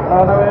with that. I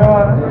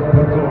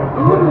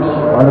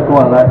want to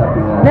like that.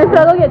 Then so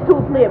I'll get 2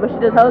 plates, but she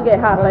just will get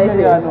half like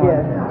this. Yeah.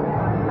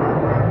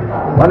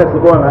 One is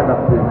going like that.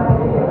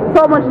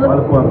 So much look. One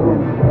is going.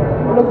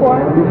 Look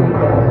one?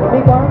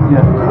 Big one?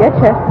 Yeah. Get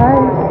chest high.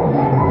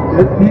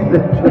 Let's eat the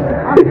chest.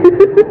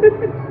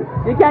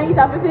 You can't eat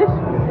off a fish?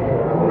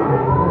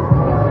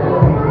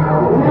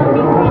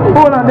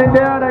 Hold on, then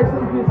there are like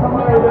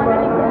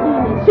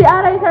She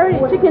ordered it already,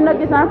 chicken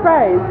nuggets and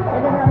fries.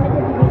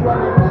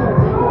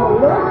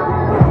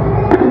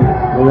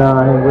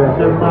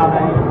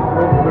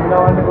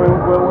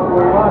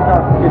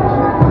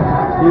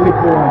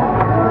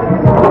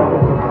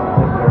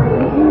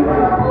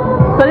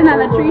 So they're not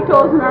like $3,000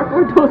 or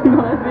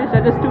 $4,000 fish,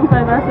 or just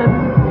 $2,500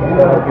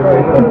 or $7,000.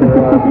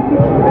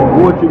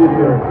 What you did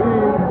here?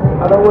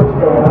 I don't watch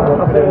it.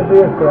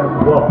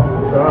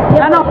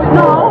 I know,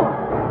 no.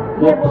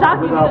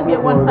 Shocking, you just get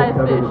one size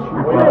fish.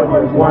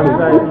 one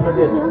size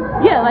fish.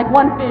 Yeah, like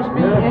one fish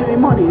be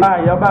money.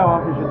 Ah, you buy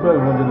one fish for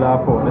 $1,200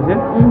 pound, you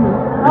see?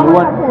 And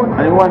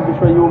you want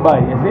fish where you buy,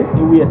 you see?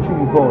 You weigh 3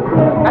 pounds.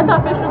 I thought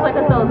fish was like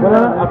 $1,000.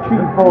 A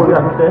 3 pound,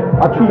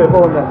 a 3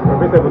 pound. A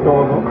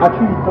 3,000. A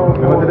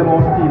 3,000. What is the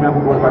most team and a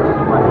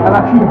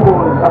 3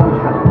 pound a fish.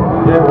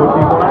 Yeah, what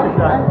you want to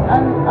say?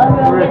 And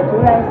we'll get to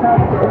rice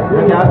out.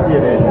 You can't see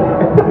it.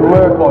 You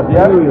work out,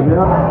 yeah?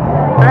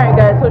 Alright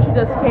guys, so she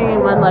just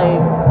came and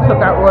like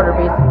took our order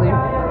basically.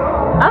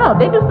 I don't know,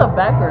 they do stuff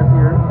backwards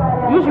here.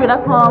 Usually when I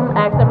come,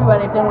 ask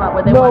everybody if they want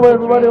what they want to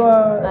drink,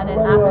 and then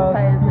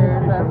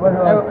appetizers.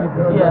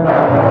 Yeah.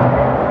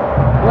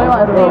 What do you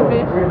want, steamed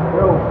fish?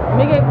 Let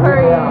me get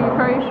curry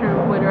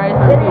shrimp with rice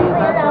and peas.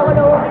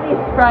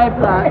 Fried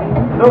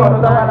plantain.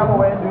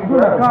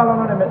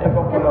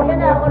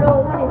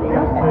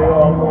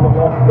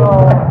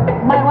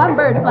 My one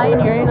bird flying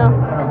here, you know.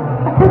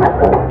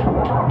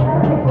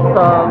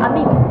 So, I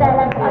mean,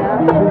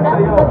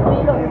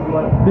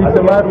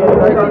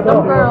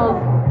 some girls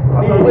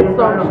with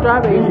some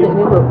strawberries sitting,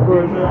 they look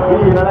good.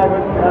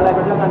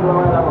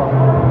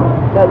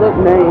 That look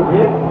nice.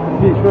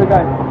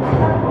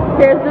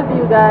 Here's the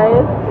view,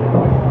 guys.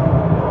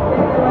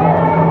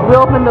 We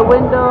open the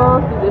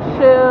window, see the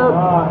ship.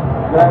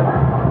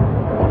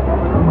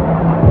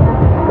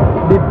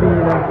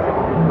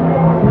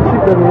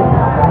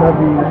 You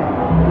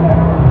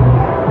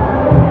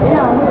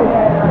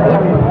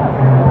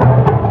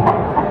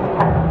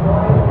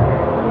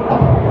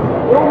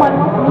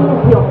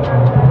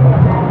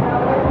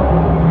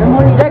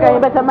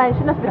better mind,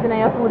 she not spitting on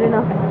your food, you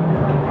know.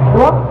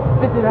 What?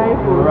 Spitting on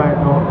your food. Right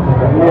now.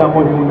 We have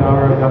money in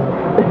our work.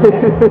 She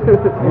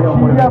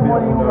have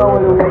money in our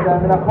work.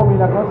 I'm going to come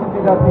in and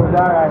consider that things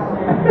alright.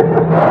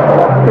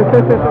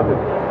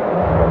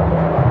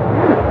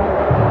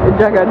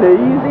 Jagger, the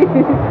easy.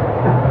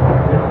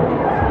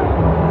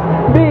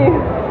 B,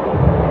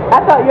 I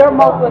thought your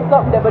mouth was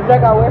something there, but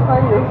Jagger, where's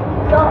on you?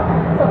 So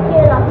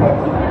Kayla, if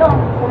you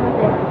don't come and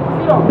say,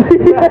 no,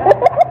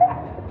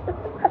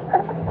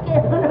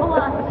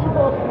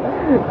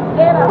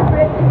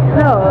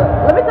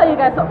 let me tell you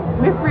guys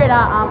something. We're afraid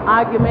of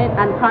argument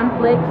and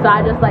conflict, so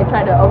I just like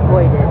try to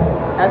avoid it.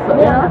 That's what,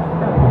 you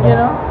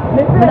know?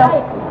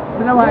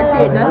 We don't want to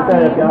create that.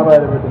 If you have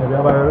everything, if you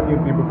have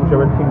people push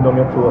everything down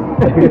your throat.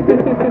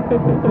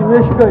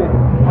 Where she going?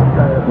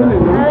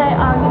 I like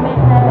argument.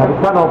 Now the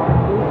stand up.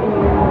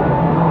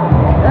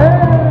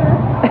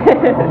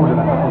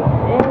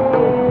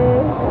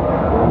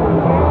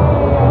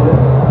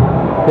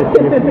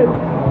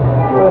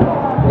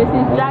 This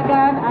is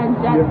Jagan and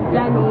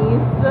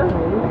Janice.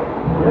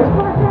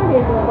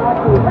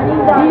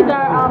 These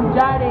are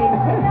Jardine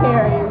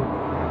parents.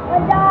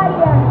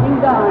 He's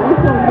gone.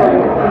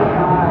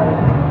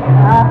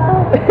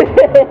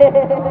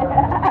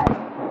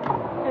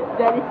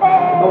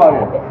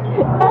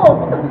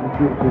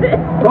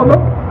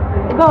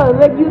 Go,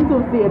 like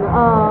YouTube scene.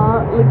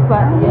 Looks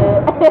fun, yeah.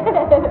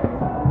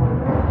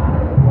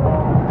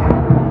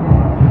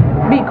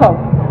 Be come.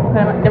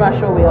 They might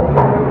show me up.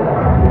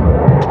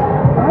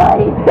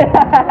 Right.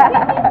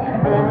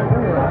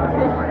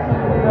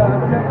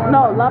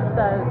 No,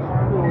 lobster.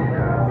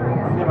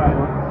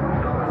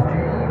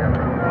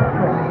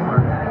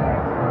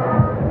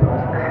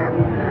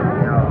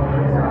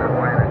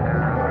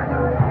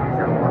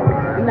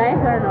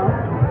 Nice or no?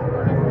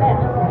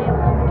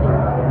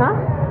 Huh?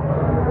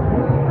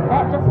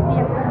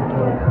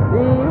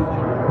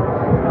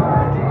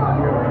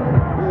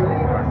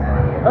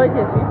 Oh, it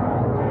is.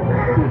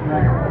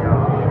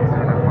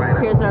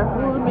 Here's our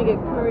food. We get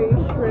curry,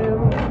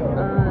 shrimp.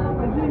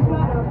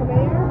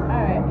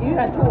 Alright, you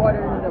had 2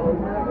 orders of those.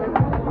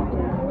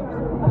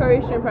 Curry,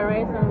 shrimp, and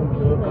rice and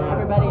peas, and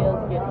everybody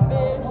else gets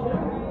fish.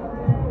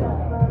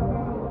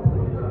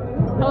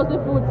 How's the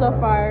food so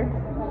far?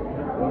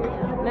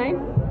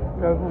 Nice?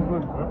 Yeah,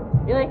 good.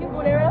 You like your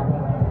food, Ariel?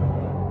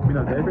 We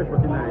not very fresh, but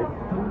nice.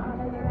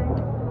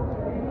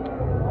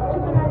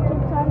 Chicken and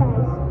chips are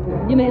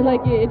nice. You know, you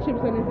like your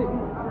chips on the city?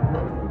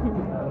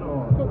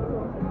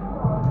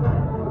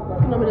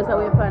 I'm just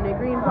away from the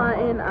green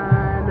plantain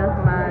and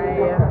my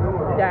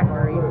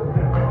daiquiri.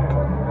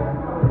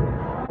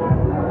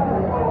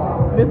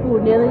 My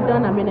food nearly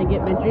done. I'm gonna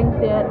get my drinks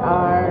yet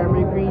or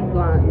my green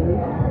plantain.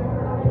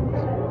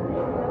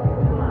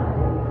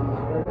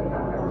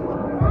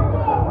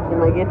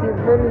 Am I getting this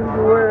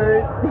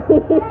word?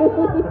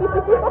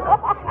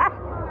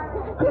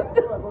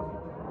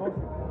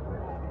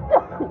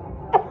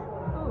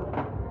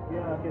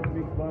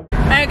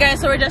 Alright guys,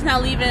 so we're just now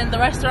leaving the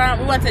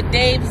restaurant. We went to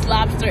Dave's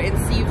Lobster and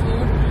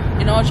Seafood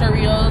in Ocho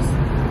Rios,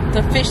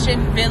 the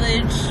Fishing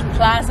Village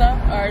Plaza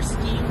or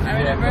scheme, I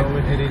remember.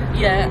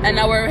 Yeah, and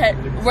now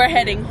we're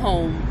heading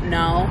home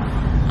now.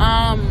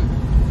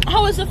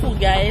 How was the food,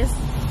 guys?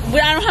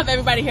 I don't have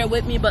everybody here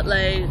with me, but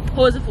like,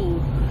 how was the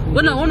food?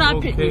 We're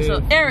not picking.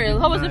 So Ariel,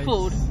 how was the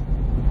food?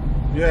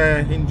 Yeah,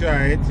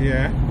 enjoy it.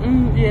 Yeah.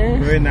 Yeah.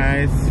 Very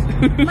nice.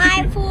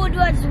 My food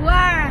was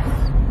worse.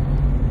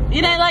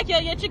 You didn't like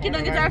your chicken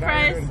nuggets or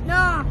fries?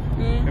 No.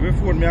 Every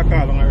food me I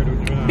call on already.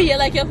 But you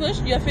like your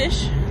fish? Your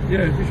fish?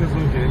 Yeah, the fish was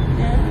okay.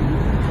 Yeah.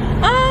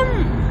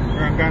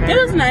 It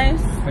was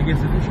nice. I guess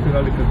the fish could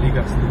have looked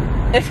bigger still.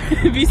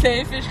 If we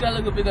say fish could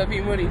look bigger, pay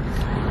money.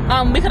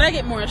 We could I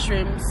get more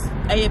shrimps?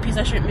 I get a piece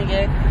of shrimp me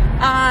get.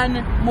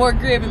 And more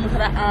gravy me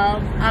could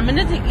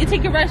you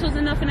think your rice was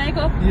enough in a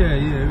cup? Yeah,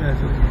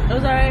 rice was. It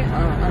was alright?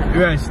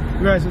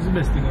 Rice was the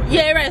best thing.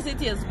 Yeah, rice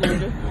it is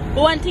good.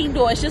 But one thing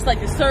though, it's just like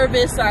the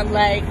service and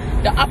like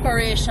the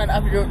operation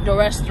of the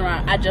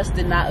restaurant I just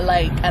did not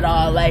like at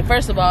all. Like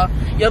first of all,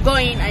 you're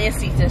going and you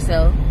seat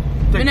yourself.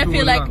 And I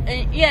feel like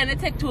and it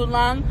take too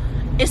long.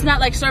 It's not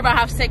like serve I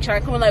have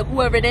section come like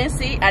whoever then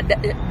see I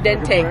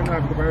then take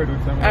or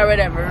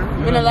whatever.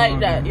 You know like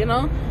that, you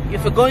know?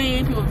 If you're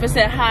going, people will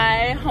say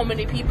hi, how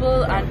many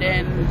people, and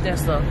then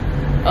just oh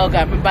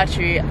god, my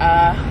battery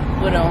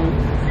went on.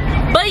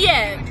 But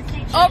yeah,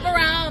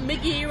 overall,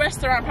 Mickey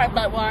restaurant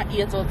probably like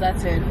 8 out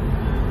of 10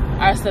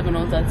 or 7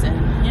 out of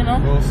 10. You know?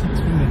 Well, 6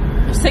 for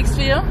me. 6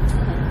 for you?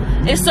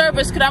 Its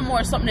service could have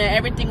more something.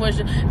 Everything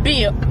was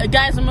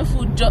guys when my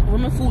food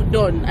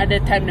done at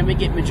that time. Then we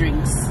get my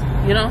drinks.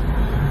 You know?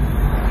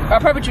 Or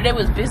probably today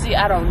was busy.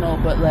 I don't know,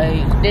 but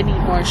like they need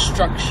more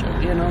structure.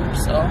 You know?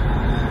 So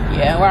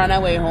yeah, we're on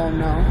our way home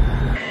now.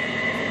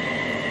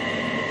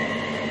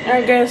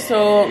 Alright guys,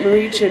 so I'm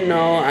reaching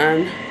now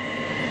and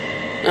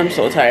I'm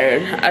so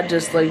tired. I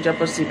just like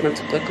jumped asleep and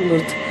took like a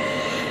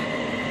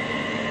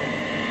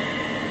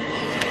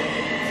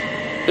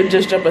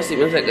just jump asleep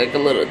and take like a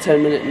little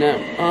 10-minute nap.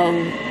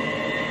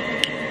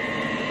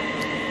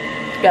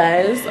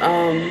 Guys,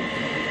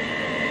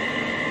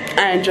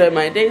 I enjoyed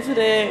my day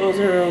today. It was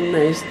a real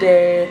nice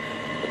day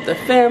with the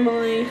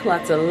family,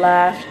 lots of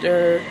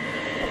laughter,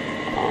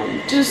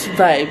 just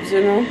vibes,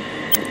 you know.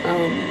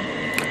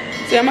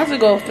 So I'm about to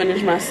go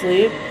finish my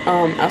sleep.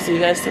 I'll see you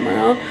guys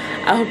tomorrow.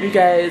 I hope you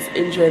guys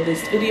enjoyed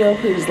this video.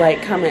 Please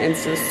like, comment, and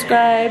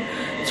subscribe.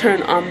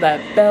 Turn on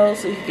that bell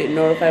so you get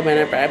notified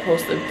whenever I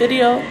post a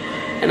video.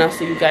 And I'll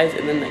see you guys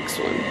in the next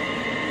one.